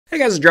Hey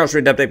guys, it's Josh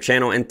from the Update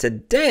channel, and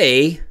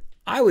today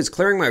I was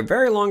clearing my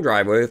very long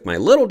driveway with my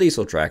little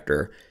diesel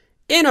tractor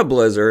in a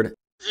blizzard.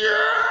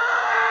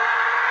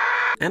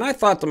 And I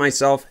thought to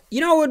myself, you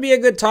know what would be a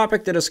good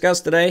topic to discuss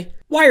today?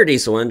 Why are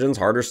diesel engines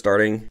harder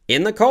starting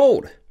in the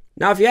cold?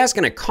 Now, if you ask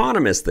an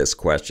economist this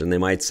question, they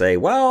might say,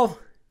 well,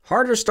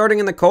 harder starting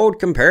in the cold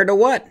compared to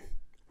what?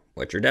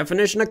 What's your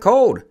definition of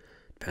cold?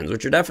 Depends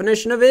what your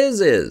definition of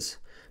is.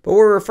 But what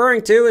we're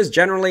referring to is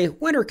generally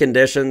winter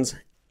conditions.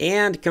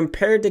 And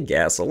compared to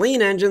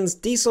gasoline engines,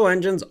 diesel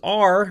engines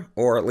are,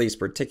 or at least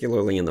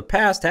particularly in the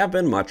past, have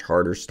been much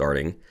harder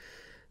starting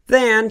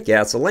than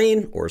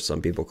gasoline, or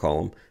some people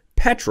call them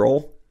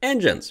petrol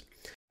engines.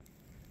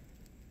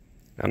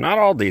 Now, not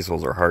all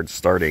diesels are hard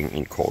starting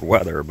in cold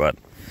weather, but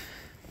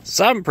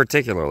some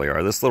particularly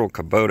are. This little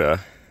Kubota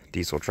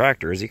diesel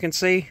tractor, as you can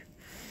see,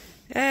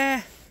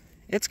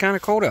 it's kind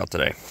of cold out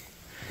today.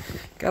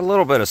 Got a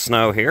little bit of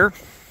snow here.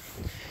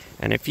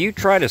 And if you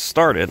try to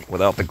start it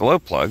without the glow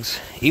plugs,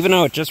 even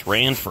though it just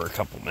ran for a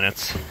couple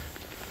minutes,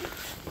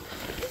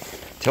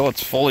 till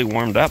it's fully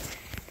warmed up,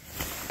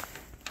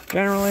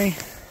 generally,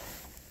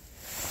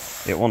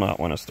 it will not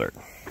want to start.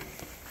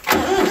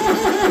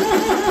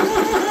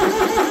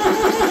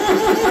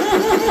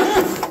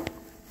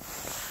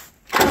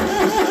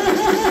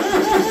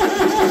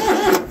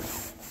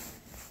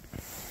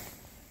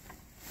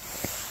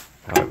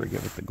 However,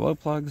 give it the glow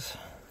plugs.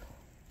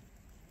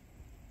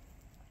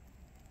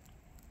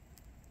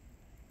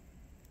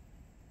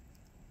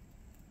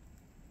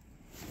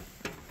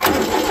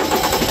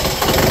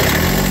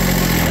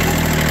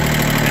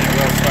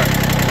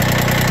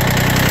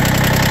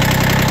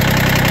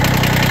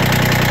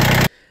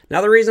 Now,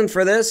 the reason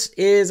for this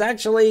is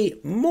actually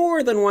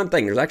more than one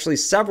thing. There's actually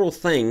several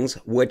things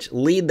which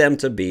lead them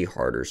to be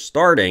harder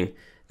starting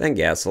than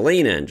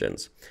gasoline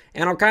engines.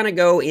 And I'll kind of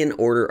go in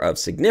order of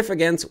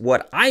significance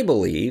what I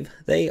believe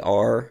they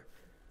are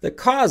the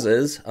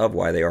causes of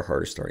why they are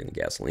harder starting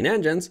than gasoline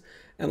engines.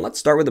 And let's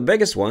start with the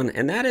biggest one,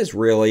 and that is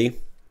really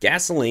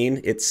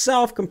gasoline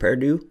itself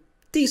compared to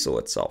diesel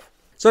itself.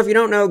 So if you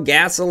don't know,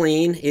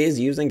 gasoline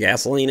is used in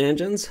gasoline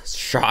engines.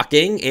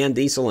 Shocking. And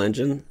diesel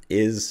engine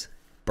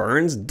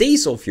burns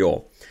diesel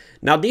fuel.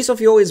 Now, diesel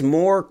fuel is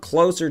more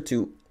closer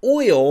to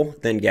oil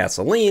than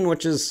gasoline,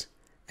 which is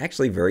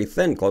actually very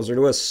thin, closer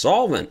to a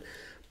solvent.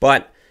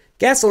 But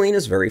gasoline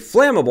is very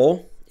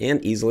flammable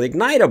and easily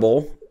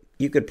ignitable.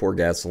 You could pour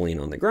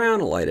gasoline on the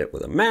ground, light it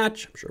with a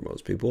match. I'm sure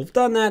most people have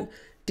done that.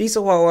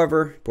 Diesel,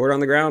 however, pour it on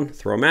the ground,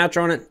 throw a match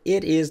on it,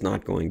 it is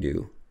not going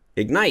to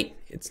ignite.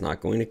 It's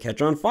not going to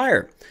catch on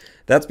fire.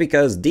 That's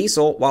because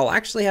diesel, while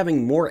actually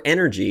having more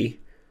energy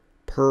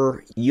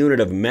per unit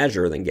of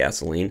measure than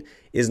gasoline,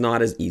 is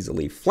not as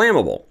easily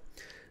flammable.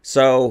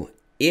 So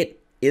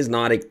it is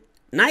not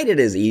ignited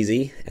as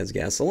easy as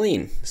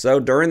gasoline. So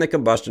during the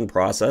combustion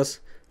process,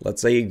 let's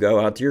say you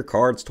go out to your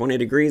car, it's 20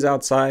 degrees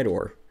outside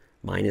or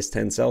minus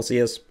 10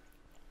 Celsius,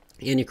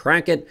 and you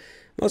crank it,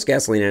 most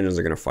gasoline engines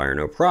are going to fire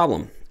no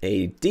problem.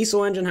 A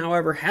diesel engine,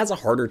 however, has a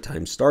harder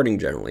time starting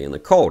generally in the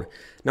cold.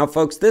 Now,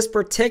 folks, this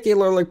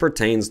particularly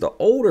pertains to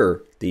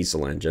older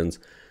diesel engines.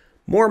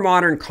 More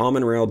modern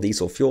common rail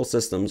diesel fuel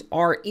systems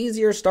are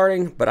easier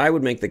starting, but I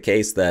would make the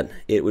case that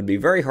it would be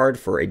very hard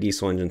for a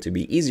diesel engine to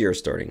be easier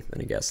starting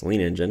than a gasoline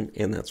engine,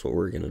 and that's what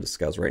we're going to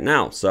discuss right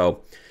now.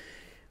 So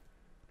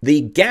the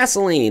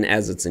gasoline,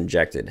 as it's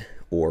injected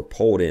or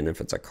pulled in,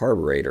 if it's a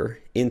carburetor,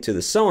 into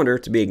the cylinder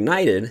to be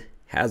ignited,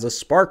 has a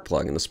spark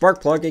plug, and the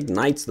spark plug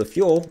ignites the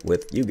fuel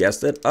with, you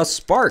guessed it, a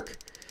spark.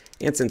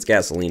 And since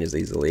gasoline is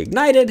easily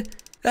ignited,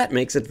 that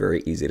makes it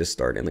very easy to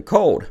start in the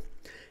cold.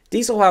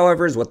 Diesel,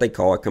 however, is what they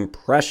call a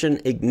compression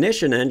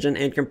ignition engine,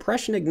 and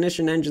compression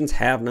ignition engines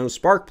have no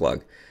spark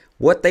plug.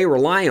 What they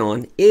rely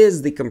on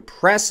is the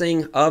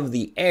compressing of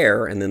the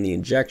air and then the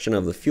injection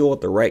of the fuel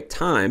at the right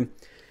time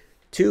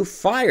to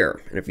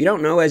fire. And if you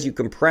don't know, as you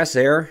compress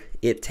air,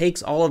 it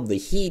takes all of the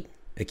heat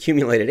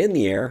accumulated in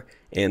the air,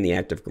 and the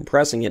act of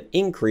compressing it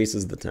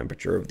increases the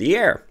temperature of the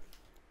air.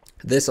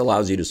 This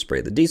allows you to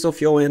spray the diesel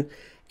fuel in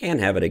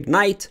and have it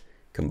ignite,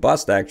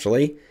 combust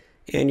actually,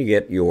 and you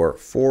get your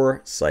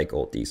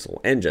 4-cycle diesel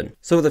engine.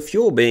 So the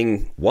fuel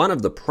being one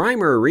of the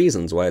primary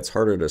reasons why it's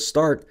harder to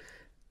start,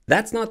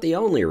 that's not the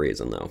only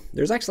reason though.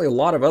 There's actually a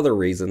lot of other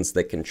reasons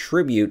that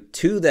contribute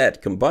to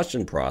that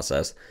combustion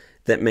process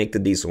that make the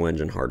diesel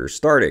engine harder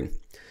starting.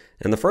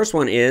 And the first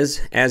one is,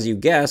 as you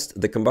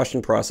guessed, the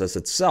combustion process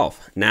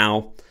itself.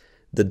 Now,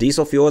 the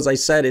diesel fuel, as I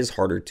said, is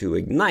harder to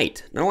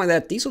ignite. Not only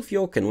that, diesel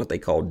fuel can what they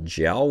call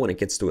gel when it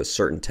gets to a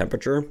certain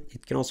temperature.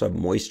 It can also have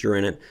moisture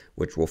in it,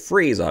 which will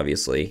freeze,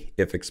 obviously,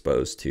 if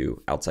exposed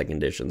to outside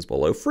conditions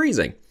below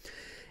freezing.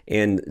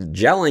 And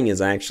gelling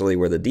is actually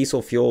where the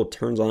diesel fuel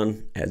turns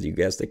on, as you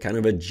guessed it, kind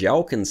of a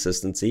gel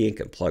consistency. It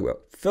can plug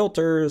up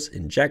filters,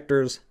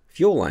 injectors.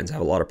 Fuel lines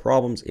have a lot of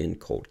problems in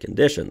cold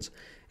conditions.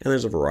 And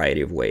there's a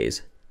variety of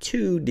ways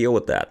to deal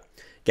with that.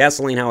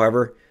 Gasoline,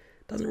 however,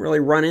 doesn't really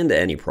run into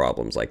any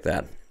problems like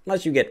that,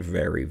 unless you get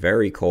very,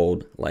 very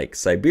cold, like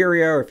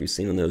Siberia, or if you've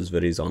seen in those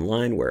videos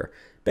online where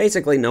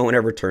basically no one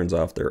ever turns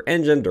off their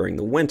engine during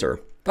the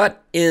winter.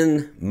 But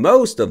in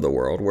most of the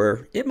world,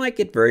 where it might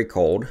get very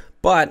cold,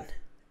 but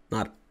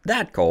not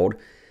that cold,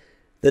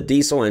 the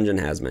diesel engine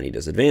has many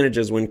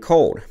disadvantages when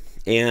cold.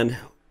 And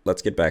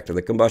let's get back to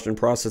the combustion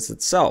process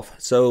itself.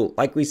 So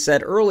like we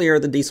said earlier,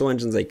 the diesel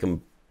engine is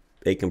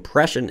a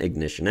compression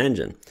ignition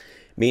engine,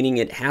 meaning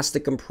it has to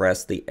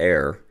compress the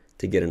air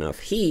to get enough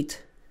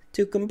heat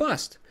to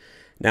combust.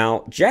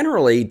 Now,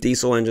 generally,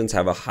 diesel engines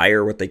have a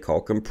higher what they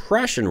call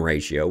compression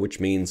ratio,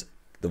 which means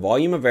the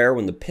volume of air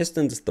when the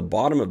piston's at the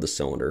bottom of the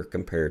cylinder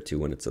compared to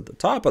when it's at the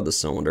top of the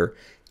cylinder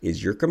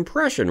is your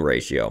compression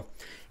ratio.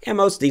 And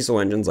most diesel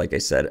engines, like I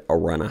said,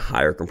 run a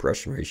higher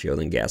compression ratio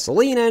than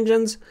gasoline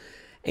engines.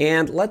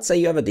 And let's say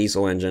you have a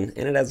diesel engine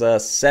and it has a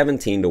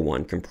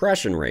 17-to-1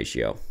 compression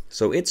ratio.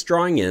 So it's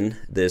drawing in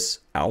this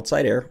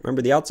outside air.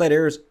 Remember, the outside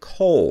air is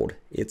cold.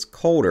 It's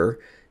colder,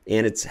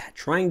 and it's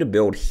trying to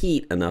build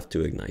heat enough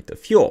to ignite the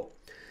fuel.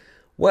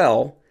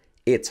 Well,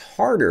 it's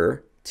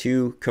harder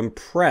to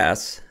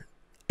compress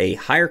a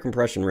higher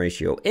compression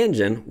ratio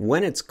engine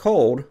when it's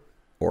cold,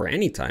 or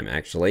anytime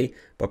actually,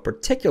 but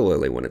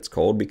particularly when it's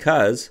cold,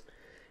 because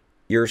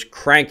you're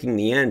cranking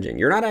the engine.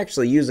 You're not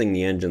actually using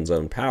the engine's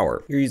own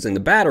power. You're using the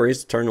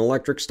batteries to turn an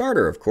electric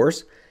starter, of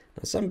course.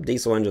 Now, some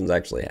diesel engines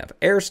actually have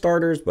air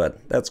starters,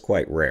 but that's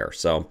quite rare.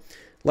 So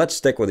let's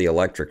stick with the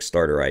electric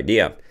starter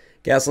idea.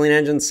 Gasoline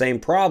engine, same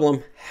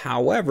problem.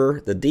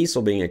 However, the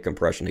diesel, being a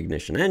compression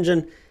ignition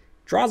engine,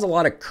 draws a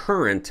lot of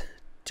current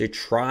to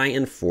try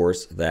and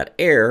force that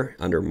air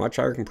under much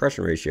higher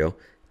compression ratio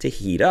to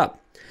heat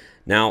up.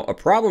 Now, a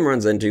problem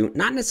runs into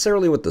not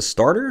necessarily with the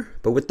starter,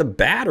 but with the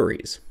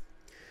batteries.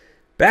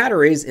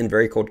 Batteries in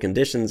very cold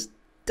conditions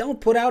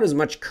don't put out as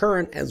much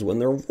current as when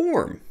they're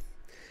warm.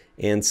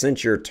 And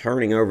since you're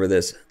turning over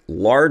this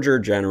larger,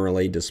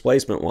 generally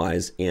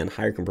displacement-wise and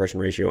higher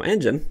compression ratio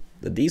engine,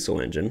 the diesel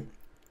engine,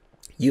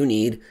 you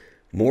need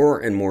more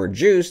and more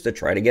juice to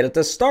try to get it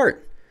to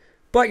start.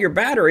 But your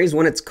batteries,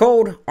 when it's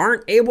cold,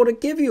 aren't able to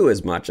give you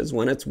as much as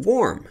when it's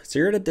warm. So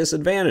you're at a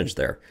disadvantage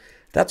there.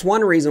 That's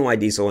one reason why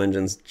diesel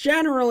engines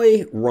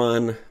generally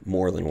run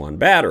more than one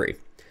battery.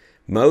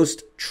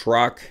 Most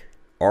truck,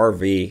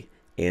 RV,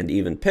 and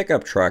even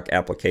pickup truck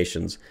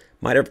applications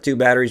might have 2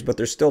 batteries, but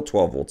they're still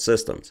 12-volt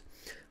systems.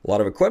 A lot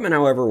of equipment,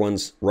 however,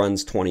 runs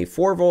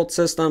 24-volt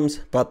systems,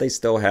 but they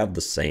still have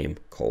the same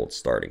cold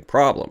starting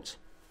problems.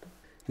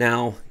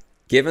 Now,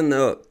 given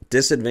the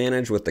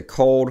disadvantage with the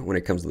cold when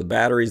it comes to the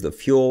batteries, the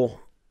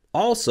fuel,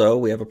 also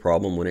we have a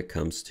problem when it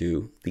comes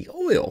to the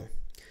oil.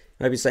 You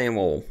might be saying,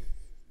 well,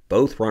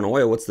 both run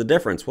oil, what's the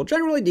difference? Well,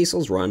 generally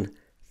diesels run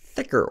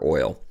thicker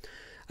oil.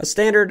 A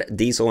standard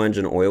diesel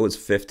engine oil is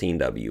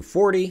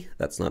 15W40.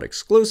 That's not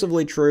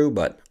exclusively true,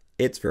 but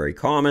it's very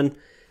common.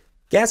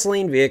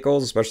 Gasoline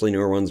vehicles, especially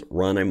newer ones,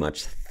 run a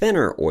much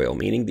thinner oil,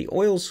 meaning the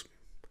oil's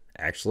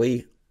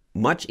actually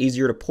much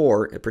easier to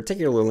pour,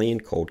 particularly in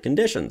cold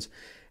conditions.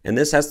 And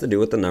this has to do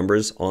with the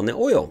numbers on the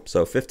oil.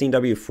 So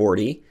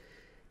 15W40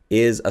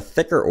 is a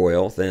thicker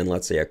oil than,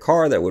 let's say, a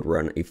car that would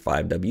run a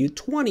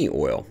 5W20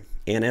 oil.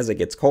 And as it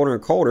gets colder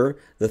and colder,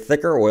 the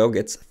thicker oil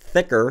gets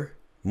thicker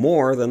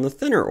more than the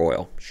thinner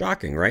oil.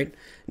 Shocking, right?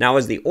 Now,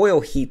 as the oil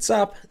heats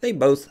up, they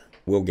both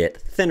will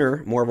get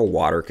thinner, more of a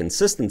water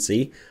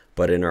consistency.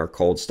 But in our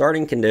cold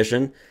starting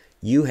condition,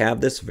 you have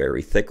this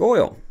very thick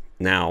oil.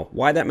 Now,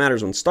 why that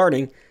matters when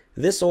starting,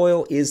 this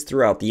oil is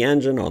throughout the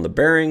engine, on the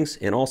bearings,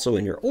 and also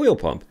in your oil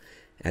pump.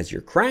 As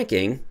you're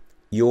cranking,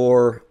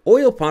 your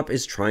oil pump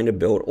is trying to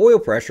build oil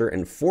pressure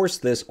and force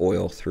this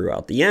oil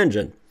throughout the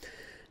engine.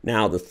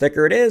 Now, the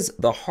thicker it is,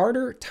 the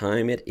harder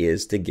time it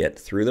is to get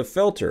through the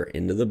filter,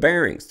 into the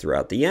bearings,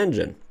 throughout the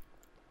engine.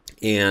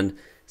 And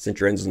since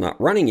your engine's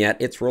not running yet,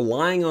 it's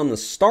relying on the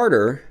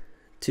starter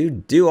to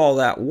do all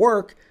that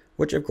work,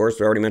 which of course,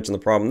 we already mentioned the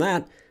problem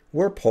that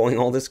we're pulling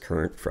all this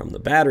current from the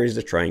batteries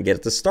to try and get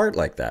it to start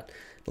like that.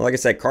 Like I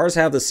said, cars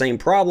have the same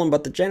problem,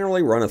 but they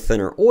generally run a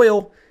thinner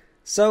oil,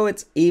 so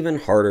it's even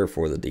harder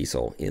for the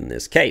diesel in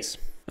this case.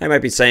 I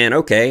might be saying,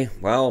 okay,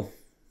 well,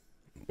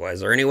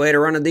 is there any way to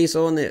run a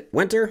diesel in the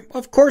winter?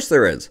 Of course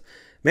there is.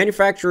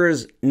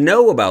 Manufacturers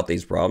know about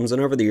these problems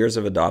and over the years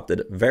have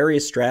adopted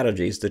various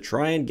strategies to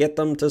try and get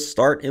them to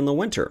start in the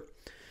winter.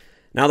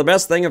 Now, the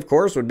best thing, of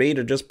course, would be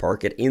to just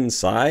park it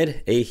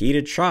inside a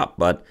heated shop,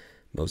 but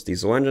most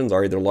diesel engines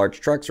are either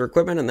large trucks or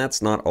equipment, and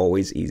that's not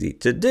always easy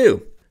to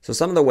do. So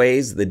some of the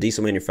ways the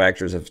diesel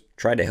manufacturers have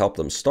tried to help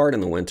them start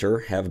in the winter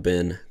have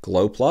been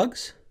glow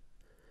plugs,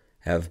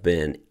 have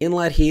been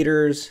inlet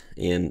heaters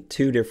in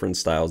 2 different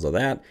styles of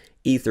that,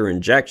 ether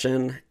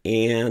injection,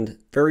 and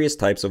various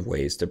types of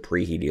ways to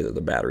preheat either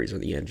the batteries or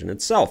the engine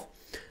itself.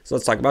 So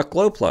let's talk about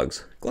glow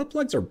plugs. Glow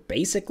plugs are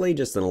basically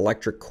just an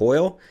electric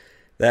coil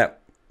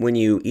that when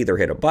you either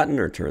hit a button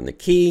or turn the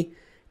key,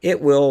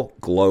 it will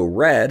glow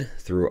red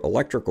through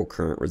electrical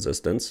current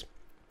resistance.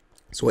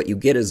 So what you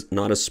get is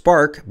not a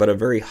spark, but a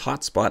very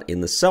hot spot in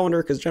the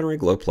cylinder, because generally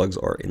glow plugs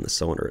are in the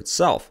cylinder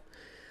itself.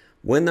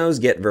 When those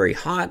get very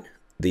hot,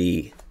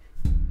 the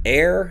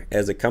air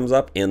as it comes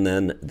up and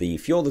then the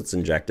fuel that's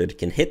injected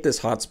can hit this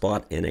hot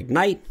spot and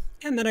ignite,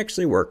 and that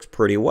actually works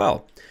pretty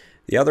well.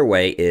 The other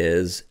way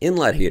is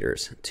inlet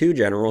heaters, two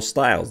general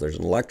styles. There's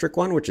an electric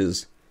one, which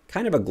is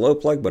kind of a glow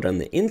plug, but on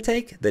the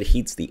intake that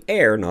heats the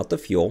air, not the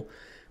fuel,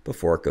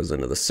 before it goes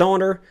into the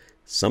cylinder.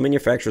 Some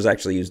manufacturers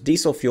actually use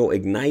diesel fuel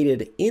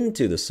ignited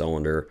into the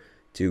cylinder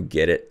to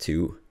get it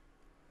to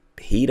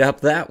heat up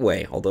that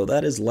way, although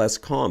that is less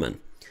common.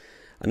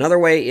 Another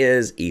way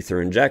is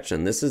ether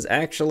injection. This is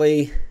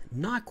actually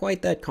not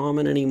quite that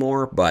common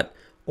anymore, but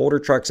older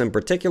trucks in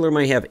particular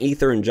may have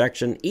ether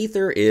injection.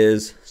 Ether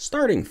is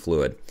starting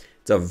fluid.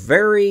 It's a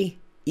very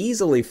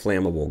easily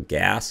flammable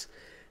gas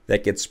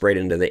that gets sprayed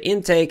into the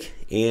intake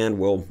and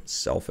will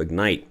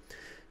self-ignite.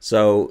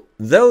 So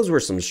those were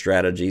some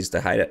strategies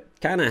to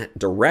kind of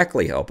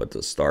directly help it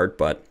to start,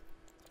 but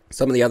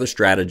some of the other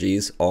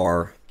strategies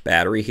are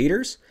battery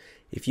heaters.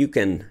 If you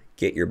can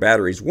get your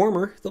batteries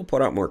warmer, they'll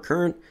put out more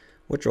current,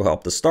 which will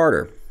help the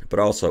starter. But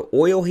also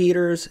oil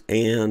heaters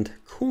and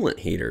coolant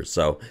heaters.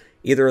 So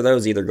either of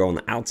those either go on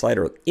the outside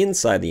or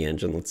inside the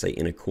engine, let's say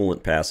in a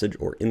coolant passage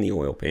or in the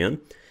oil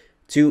pan,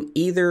 to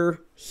either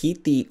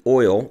heat the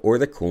oil or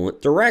the coolant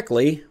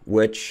directly,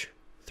 which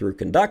through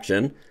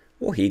conduction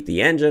will heat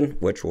the engine,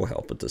 which will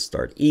help it to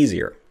start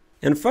easier.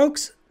 And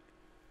folks,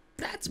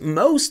 that's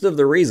most of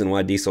the reason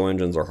why diesel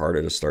engines are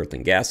harder to start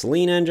than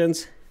gasoline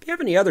engines. If you have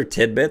any other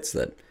tidbits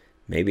that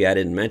maybe I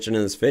didn't mention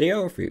in this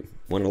video, if you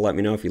want to let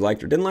me know if you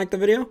liked or didn't like the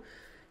video,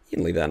 you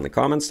can leave that in the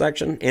comments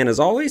section. And as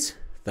always,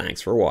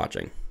 thanks for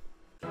watching.